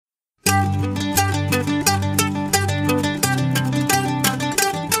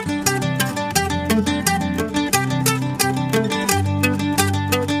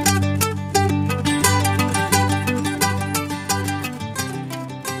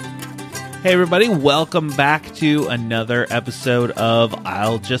Hey everybody, welcome back to another episode of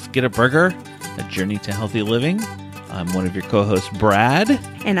I'll Just Get a Burger, a journey to healthy living. I'm one of your co-hosts, Brad.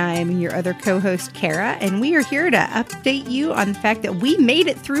 And I'm your other co-host, Kara, and we are here to update you on the fact that we made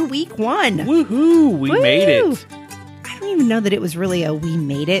it through week 1. Woohoo! We made it. I don't even know that it was really a we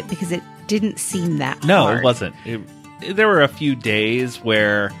made it because it didn't seem that hard. No, it wasn't. There were a few days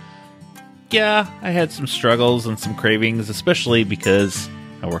where, yeah, I had some struggles and some cravings, especially because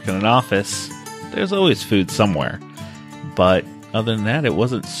I work in an office. There's always food somewhere. But other than that, it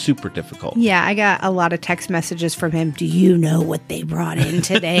wasn't super difficult. Yeah, I got a lot of text messages from him. Do you know what they brought in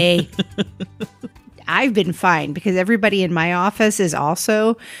today? I've been fine because everybody in my office is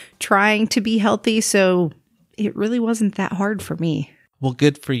also trying to be healthy. So it really wasn't that hard for me. Well,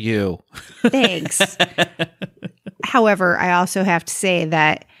 good for you. Thanks. However, I also have to say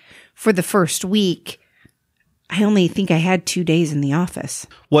that for the first week, I only think I had 2 days in the office.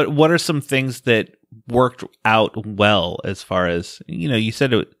 What are some things that worked out well as far as, you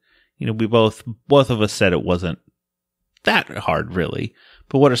said it, we both of us said it wasn't that hard really,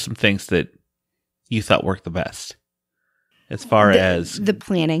 but what are some things that you thought worked the best as far as the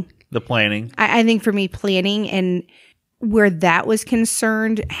planning? The planning. I think for me, planning and where that was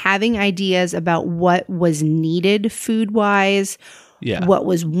concerned, having ideas about what was needed food-wise, what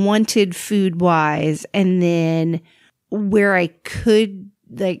was wanted food-wise, and then where I could,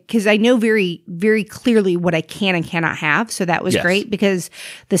 because I know very, very clearly what I can and cannot have. So that was great because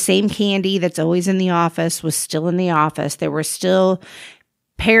the same candy that's always in the office was still in the office. There were still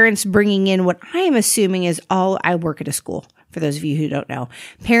parents bringing in what I am assuming is I work at a school. For those of you who don't know,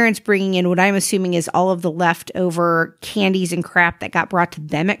 parents bringing in what I'm assuming is all of the leftover candies and crap that got brought to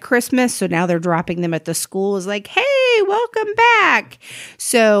them at Christmas. So now they're dropping them at the school is like, hey, welcome back.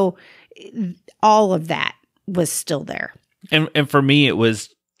 So all of that was still there. And for me, it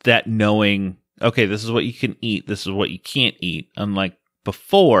was that knowing, okay, this is what you can eat. This is what you can't eat. Unlike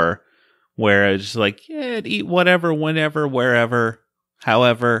before where I was just like, yeah, eat whatever, whenever, wherever,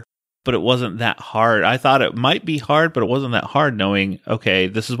 however. But it wasn't that hard. I thought it might be hard, but it wasn't that hard knowing, okay,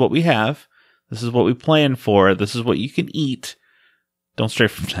 this is what we have. This is what we plan for. This is what you can eat. Don't stray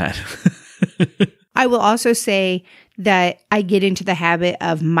from that. I will also say that I get into the habit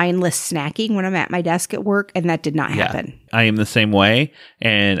of mindless snacking when I'm at my desk at work, and that did not happen. I am the same way,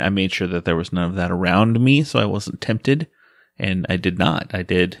 and I made sure that there was none of that around me, so I wasn't tempted, and I did not. I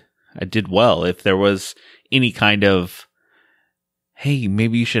did well. If there was any kind of, hey,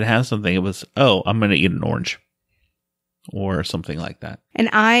 maybe you should have something, it was, oh, I'm going to eat an orange or something like that. And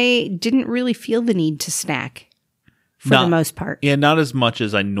I didn't really feel the need to snack for the most part. Yeah, not as much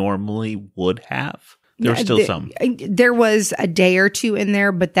as I normally would have. There was still some. There was a day or two in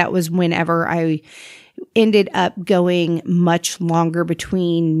there, but that was whenever I ended up going much longer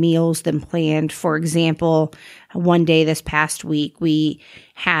between meals than planned. For example, one day this past week, we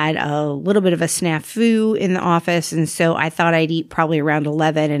had a little bit of a snafu in the office. And so I thought I'd eat probably around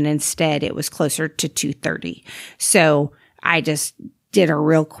 11 and instead it was closer to 2:30. So I just did a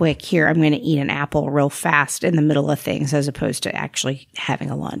real quick here. I'm going to eat an apple real fast in the middle of things as opposed to actually having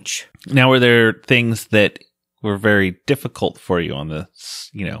a lunch. Now, were there things that were very difficult for you on the,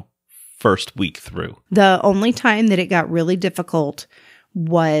 first week through? The only time that it got really difficult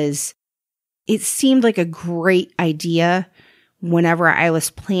was it seemed like a great idea whenever I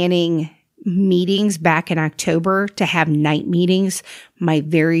was planning meetings back in October to have night meetings my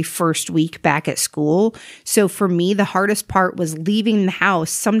very first week back at school. So for me, the hardest part was leaving the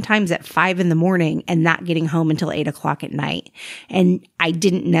house sometimes at 5 a.m. and not getting home until 8 o'clock at night. And I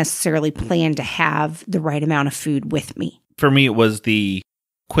didn't necessarily plan to have the right amount of food with me. For me, it was the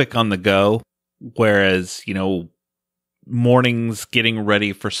quick on the go, whereas, mornings getting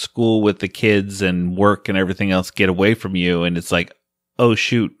ready for school with the kids and work and everything else get away from you. And it's like, oh,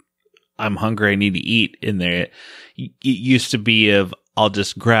 shoot, I'm hungry. I need to eat in there. It used to be I'll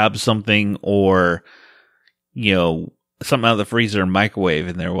just grab something or, something out of the freezer and microwave.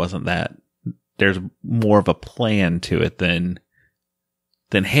 And there wasn't that. There's more of a plan to it than,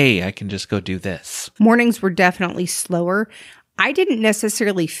 hey, I can just go do this. Mornings were definitely slower. I didn't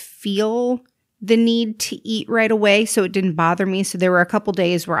necessarily feel the need to eat right away, so it didn't bother me. So there were a couple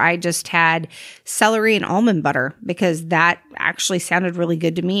days where I just had celery and almond butter because that actually sounded really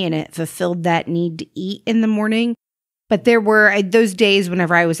good to me and it fulfilled that need to eat in the morning. But there were those days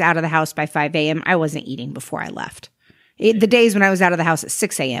whenever I was out of the house by 5 a.m., I wasn't eating before I left. The days when I was out of the house at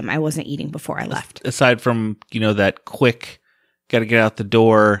 6 a.m., I wasn't eating before I left. Aside from, that quick, got to get out the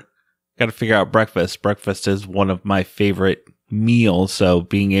door, got to figure out breakfast. Breakfast is one of my favorite meals, so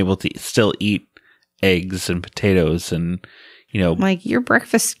being able to still eat eggs and potatoes and like your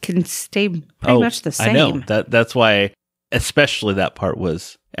breakfast can stay pretty much the same. I know that's why, especially that part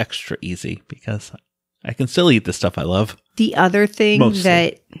was extra easy because I can still eat the stuff I love. The other thing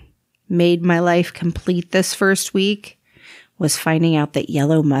that made my life complete this first week was finding out that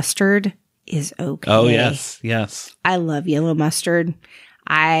yellow mustard is okay. Oh, yes. I love yellow mustard.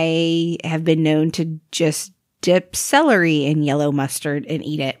 I have been known to just dip celery in yellow mustard and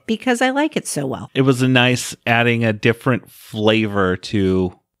eat it because I like it so well. It was a nice adding a different flavor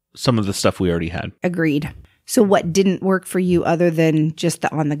to some of the stuff we already had. Agreed. So what didn't work for you other than just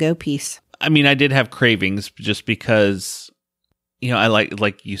the on-the-go piece? I mean, I did have cravings just because, I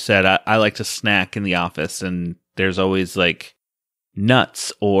like you said, I like to snack in the office, and there's always like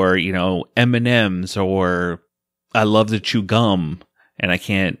nuts or, M&Ms, or I love to chew gum and I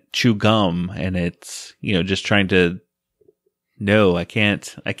can't chew gum, and it's, just trying to, no, I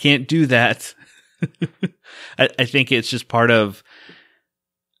can't do that. I think it's just part of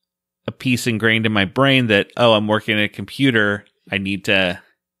a piece ingrained in my brain that, I'm working at a computer. I need to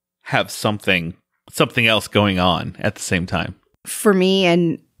have something else going on at the same time. For me,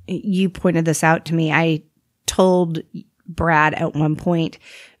 and you pointed this out to me, I told Brad at one point,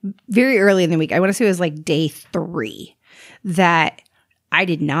 very early in the week, I want to say it was like day 3, that I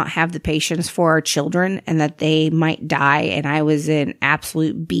did not have the patience for our children and that they might die. And I was in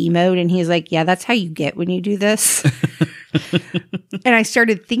absolute B mode. And he's like, yeah, that's how you get when you do this. And I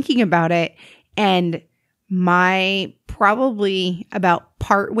started thinking about it, and probably about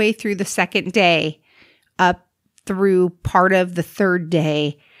partway through the second day up through part of the third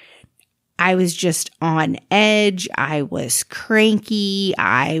day, I was just on edge. I was cranky.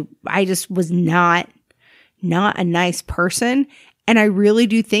 I just was not a nice person. And I really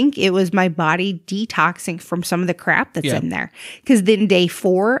do think it was my body detoxing from some of the crap that's in there. Because then day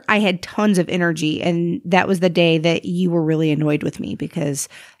 4, I had tons of energy. And that was the day that you were really annoyed with me, because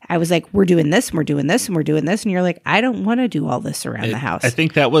I was like, we're doing this, and we're doing this, and we're doing this. And you're like, I don't want to do all this around the house. I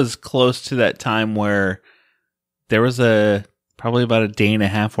think that was close to that time where there was probably about a day and a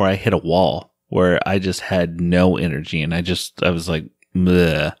half where I hit a wall where I just had no energy. And I was like,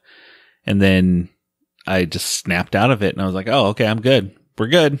 bleh. And then I just snapped out of it, and I was like, oh, okay, I'm good. We're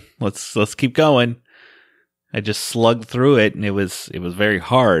good. Let's keep going. I just slugged through it, and it was very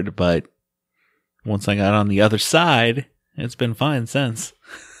hard, but once I got on the other side, it's been fine since.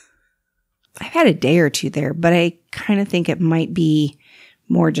 I've had a day or two there, but I kind of think it might be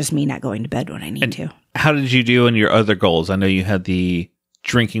more just me not going to bed when I need to. How did you do in your other goals? I know you had the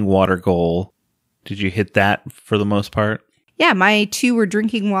drinking water goal. Did you hit that for the most part? Yeah, my 2 were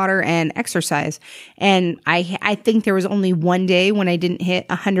drinking water and exercise. And I think there was only one day when I didn't hit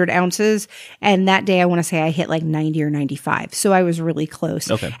 100 ounces. And that day, I want to say I hit like 90 or 95. So I was really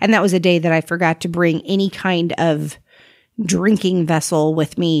close. Okay. And that was a day that I forgot to bring any kind of drinking vessel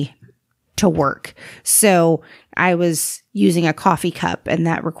with me to work. So I was using a coffee cup, and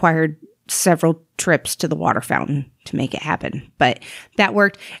that required several trips to the water fountain to make it happen. But that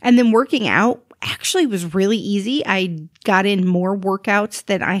worked. And then working out actually was really easy. I got in more workouts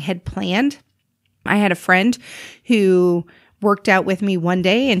than I had planned. I had a friend who worked out with me one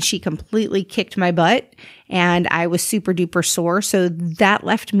day, and she completely kicked my butt, and I was super duper sore. So that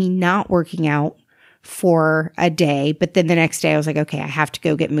left me not working out for a day. But then the next day I was like, okay, I have to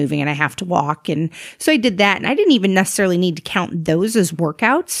go get moving, and I have to walk. And so I did that. And I didn't even necessarily need to count those as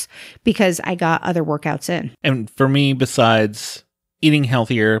workouts because I got other workouts in. And for me, besides eating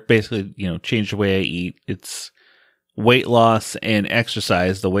healthier, basically, change the way I eat, it's weight loss and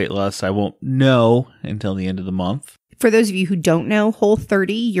exercise. The weight loss I won't know until the end of the month. For those of you who don't know,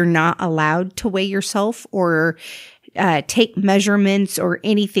 Whole30, you're not allowed to weigh yourself or take measurements or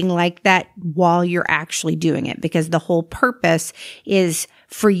anything like that while you're actually doing it, because the whole purpose is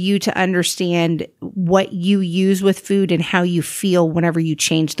for you to understand what you use with food and how you feel whenever you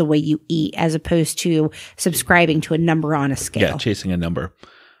change the way you eat, as opposed to subscribing to a number on a scale. Yeah, chasing a number.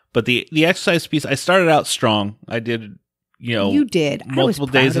 But the exercise piece, I started out strong. I did, you did multiple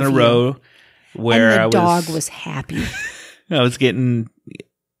days in a row where and the dog was happy. I was getting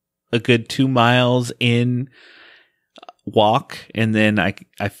a good 2 miles in walk, and then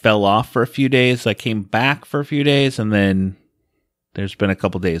I fell off for a few days. I came back for a few days, and then there's been a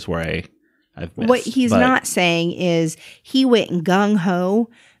couple days where I've missed. What he's not saying is he went gung-ho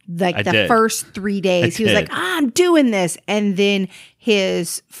first 3 days. He was like, I'm doing this. And then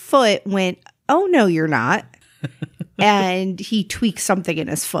his foot went, oh, no, you're not. And he tweaked something in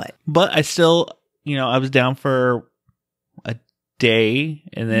his foot. But I still, I was down for a day,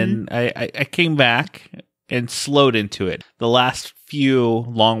 and then I came back and slowed into it. The last few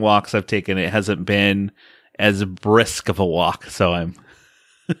long walks I've taken, it hasn't been as brisk of a walk. So I'm.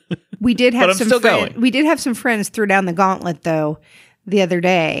 We did have we did have some friends throw down the gauntlet though the other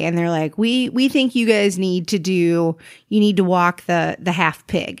day, and they're like, we think you guys need to walk the half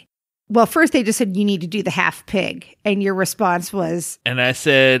pig. Well, first they just said you need to do the half pig, and your response was, and I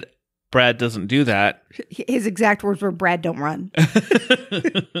said, Brad doesn't do that. His exact words were, Brad don't run.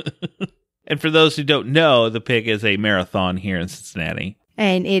 And for those who don't know, the pig is a marathon here in Cincinnati.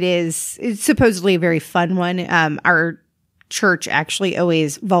 And it's supposedly a very fun one. Our church actually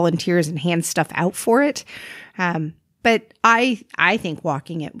always volunteers and hands stuff out for it. But I think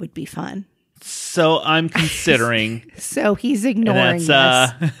walking it would be fun. So I'm considering. So he's ignoring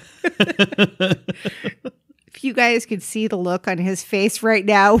this. If you guys could see the look on his face right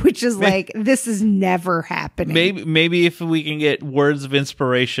now, which is like, this is never happening. Maybe if we can get words of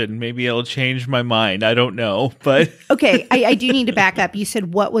inspiration, maybe it'll change my mind. I don't know, but okay, I do need to back up. You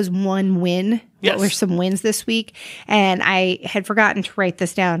said what was one win? Yes. What were some wins this week? And I had forgotten to write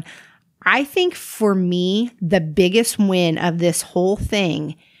this down. I think for me, the biggest win of this whole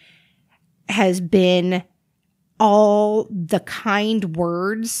thing has been all the kind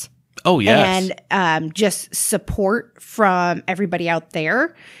words. Oh, yes. And just support from everybody out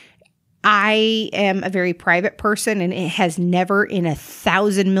there. I am a very private person, and it has never in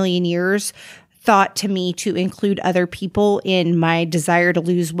 1,000 million years thought to me to include other people in my desire to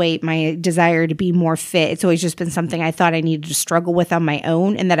lose weight, my desire to be more fit. It's always just been something I thought I needed to struggle with on my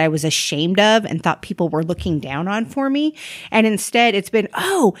own and that I was ashamed of and thought people were looking down on for me. And instead it's been,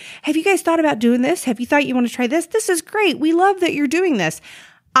 oh, have you guys thought about doing this? Have you thought you want to try this? This is great. We love that you're doing this.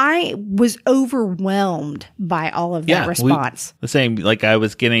 I was overwhelmed by all of that response. The same, like I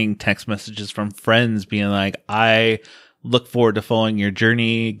was getting text messages from friends being like, I look forward to following your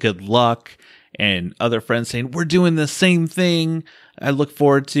journey. Good luck. And other friends saying, we're doing the same thing. I look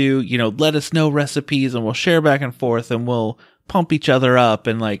forward to, let us know recipes and we'll share back and forth and we'll pump each other up.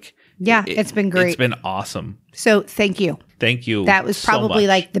 And like, yeah, it's been great. It's been awesome. So thank you. Thank you. That was probably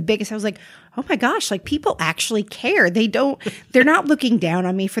like the biggest. I was like, oh my gosh, like people actually care. They're not looking down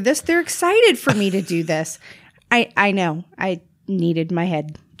on me for this. They're excited for me to do this. I know I needed my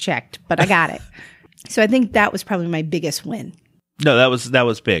head checked, but I got it. So I think that was probably my biggest win. No, that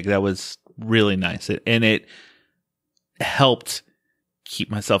was big. That was really nice. And it helped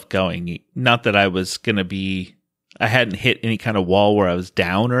keep myself going. Not that I was going to I hadn't hit any kind of wall where I was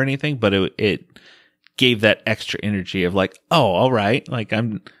down or anything, but it gave that extra energy of like, oh, all right. Like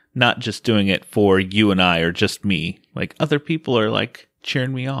I'm not just doing it for you and I or just me. Like other people are like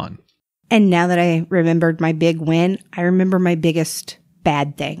cheering me on. And now that I remembered my big win, I remember my biggest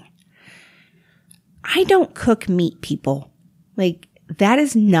bad thing. I don't cook meat, people. Like that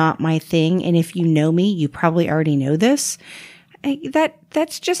is not my thing. And if you know me, you probably already know this.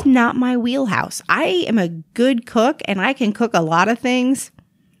 That's just not my wheelhouse. I am a good cook and I can cook a lot of things.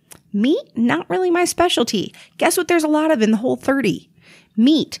 Meat, not really my specialty. Guess what there's a lot of in the Whole30?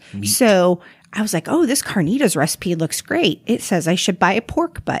 Meat. So I was like, oh, this carnitas recipe looks great. It says I should buy a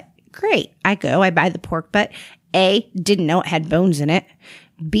pork butt. Great. I buy the pork butt. A, didn't know it had bones in it.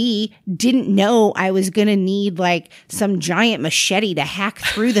 B, didn't know I was going to need like some giant machete to hack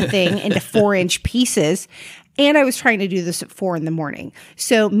through the thing into 4-inch pieces. And I was trying to do this at 4 a.m.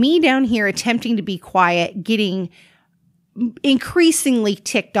 So me down here attempting to be quiet, getting increasingly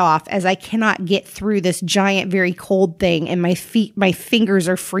ticked off as I cannot get through this giant, very cold thing. And my fingers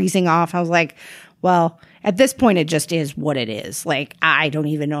are freezing off. I was like, well, at this point, it just is what it is. Like, I don't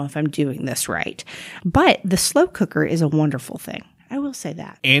even know if I'm doing this right. But the slow cooker is a wonderful thing. I will say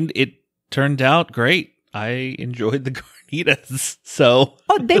that. And it turned out great. I enjoyed the carnitas. So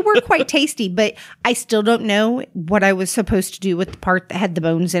they were quite tasty, but I still don't know what I was supposed to do with the part that had the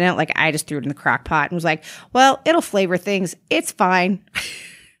bones in it. Like I just threw it in the crock pot and was like, well, it'll flavor things. It's fine.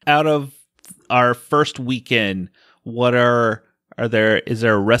 Out of our first weekend, is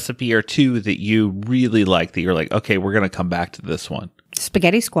there a recipe or two that you really like that you're like, okay, we're going to come back to this one?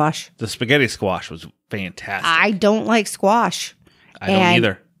 Spaghetti squash. The spaghetti squash was fantastic. I don't like squash. I don't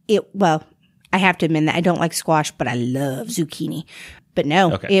either. I have to admit that I don't like squash, but I love zucchini. But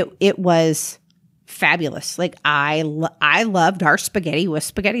no, okay. It was fabulous. Like I loved our spaghetti with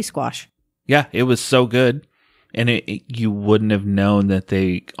spaghetti squash. Yeah, it was so good. And you wouldn't have known that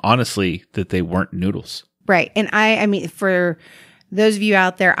they weren't noodles. Right. And I mean, for those of you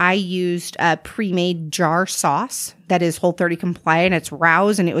out there, I used a pre-made jar sauce that is Whole30 compliant. It's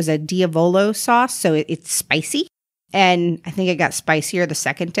Rouse, and it was a Diavolo sauce, so it's spicy. And I think it got spicier the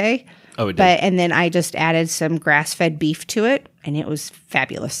second day. Oh, it did. And then I just added some grass-fed beef to it, and it was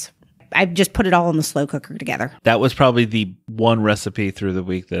fabulous. I just put it all in the slow cooker together. That was probably the one recipe through the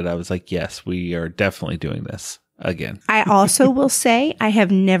week that I was like, yes, we are definitely doing this again. I also will say I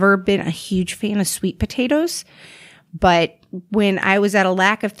have never been a huge fan of sweet potatoes, but when I was at a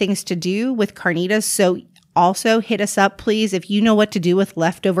lack of things to do with carnitas, so also hit us up, please. If you know what to do with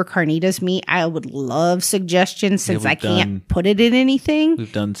leftover carnitas meat, I would love suggestions since I can't put it in anything.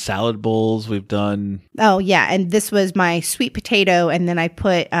 We've done salad bowls. We've done... Oh, yeah. And this was my sweet potato. And then I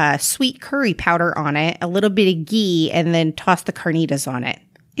put sweet curry powder on it, a little bit of ghee, and then tossed the carnitas on it.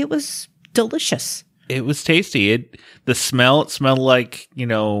 It was delicious. It was tasty. The smell, it smelled like,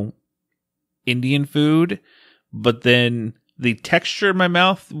 Indian food, but then the texture in my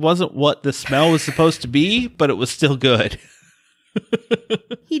mouth wasn't what the smell was supposed to be, but it was still good.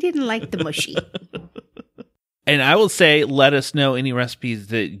 He didn't like the mushy. And I will say, let us know any recipes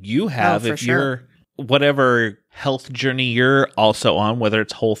that you have if you're whatever health journey you're also on, whether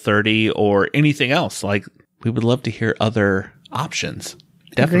it's Whole30 or anything else. Like, we would love to hear other options.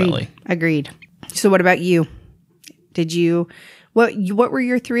 Definitely. Agreed. So what about you? What were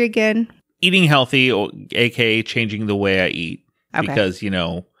your 3 again? Eating healthy, aka changing the way I eat. Okay. Because,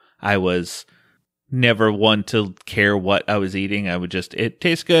 I was never one to care what I was eating. I would just, it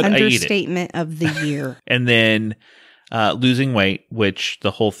tastes good, I eat it. Understatement of the year. And then losing weight, which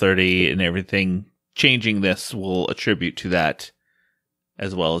the Whole30 and everything, changing this will attribute to that,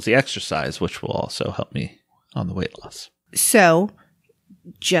 as well as the exercise, which will also help me on the weight loss. So,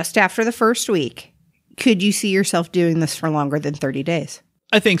 just after the first week, could you see yourself doing this for longer than 30 days?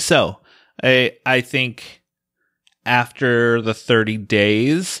 I think so. I think after the 30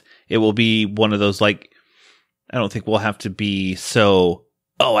 days, it will be one of those, like, I don't think we'll have to be so,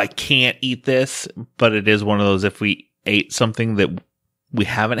 I can't eat this, but it is one of those, if we ate something that we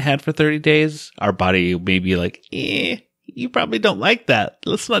haven't had for 30 days, our body may be like, you probably don't like that.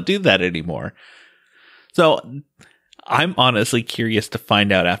 Let's not do that anymore. So I'm honestly curious to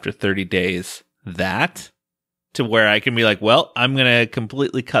find out after 30 days to where I can be like, well, I'm going to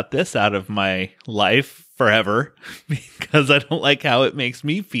completely cut this out of my life forever because I don't like how it makes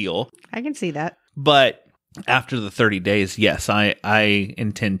me feel. I can see that. But after the 30 days, yes, I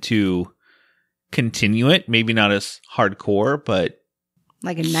intend to continue it. Maybe not as hardcore, but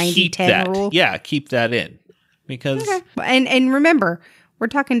like a 90-10 rule? Yeah, keep that in. Because And remember, we're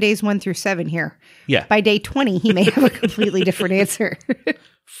talking days 1 through 7 here. Yeah. By day 20, he may have a completely different answer.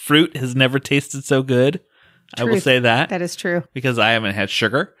 Fruit has never tasted so good. Truth. I will say that. That is true. Because I haven't had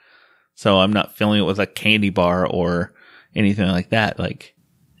sugar. So I'm not filling it with a candy bar or anything like that. Like,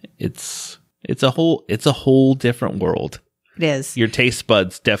 it's a whole different world. It is. Your taste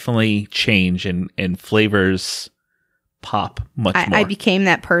buds definitely change and flavors pop much more. I became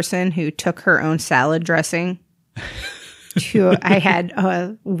that person who took her own salad dressing. I had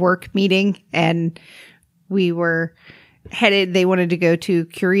a work meeting and we were headed, they wanted to go to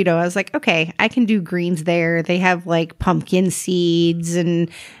Curito. I was like, okay, I can do greens there. They have like pumpkin seeds and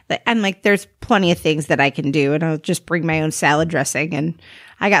I'm like, there's plenty of things that I can do. And I'll just bring my own salad dressing. And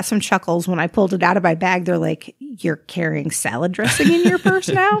I got some chuckles when I pulled it out of my bag. They're like, you're carrying salad dressing in your purse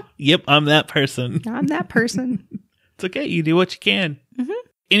now? Yep, I'm that person. I'm that person. It's okay. You do what you can. Mm-hmm.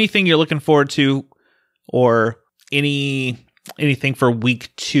 Anything you're looking forward to or anything for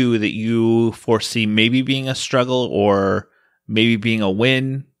week 2 that you foresee maybe being a struggle or maybe being a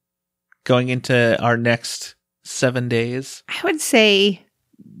win going into our next 7 days? I would say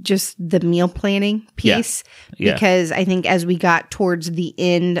just the meal planning piece, because I think as we got towards the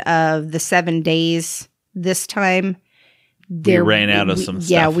end of the 7 days this time, we ran out of some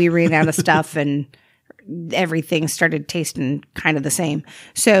stuff. Yeah, we ran out of stuff and everything started tasting kind of the same.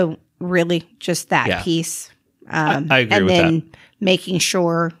 So really just that piece. I agree with that. And then making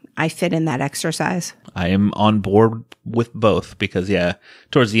sure I fit in that exercise. I am on board with both because,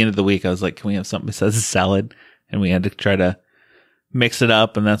 towards the end of the week, I was like, can we have something besides a salad? And we had to try to mix it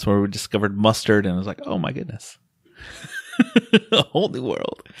up. And that's where we discovered mustard. And I was like, oh, my goodness. A whole new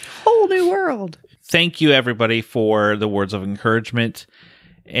world. Whole new world. Thank you, everybody, for the words of encouragement.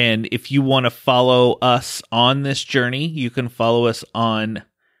 And if you want to follow us on this journey, you can follow us on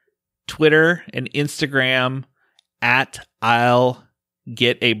Twitter and Instagram at I'll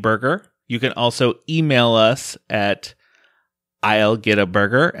Get a Burger. You can also email us at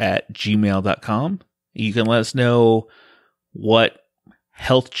I'llGetAburger@gmail.com. You can let us know what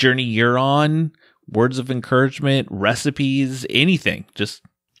health journey you're on, words of encouragement, recipes, anything. Just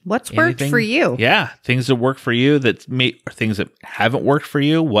what's worked for you. Yeah, things that work for you, or things that haven't worked for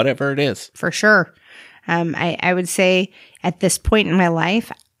you, whatever it is. For sure. I would say at this point in my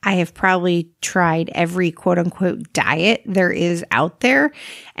life, I have probably tried every quote unquote diet there is out there.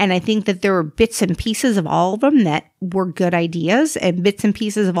 And I think that there were bits and pieces of all of them that were good ideas and bits and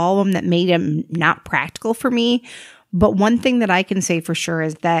pieces of all of them that made them not practical for me. But one thing that I can say for sure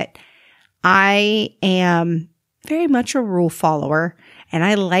is that I am very much a rule follower and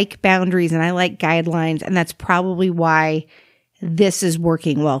I like boundaries and I like guidelines. And that's probably why this is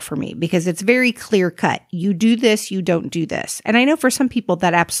working well for me, because it's very clear cut. You do this, you don't do this. And I know for some people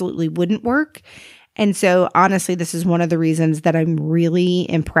that absolutely wouldn't work. And so honestly, this is one of the reasons that I'm really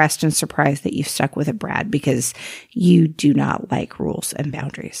impressed and surprised that you've stuck with it, Brad, because you do not like rules and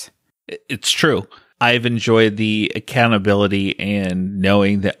boundaries. It's true. I've enjoyed the accountability and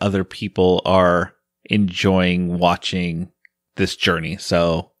knowing that other people are enjoying watching this journey.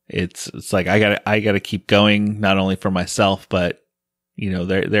 So it's like I gotta keep going, not only for myself, but you know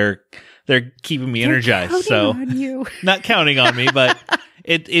they're keeping me energized. So not counting on me, but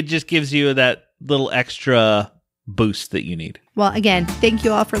it just gives you that little extra boost that you need. Well, again, thank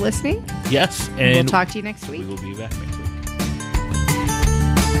you all for listening. Yes, and we'll talk to you next week. We will be back.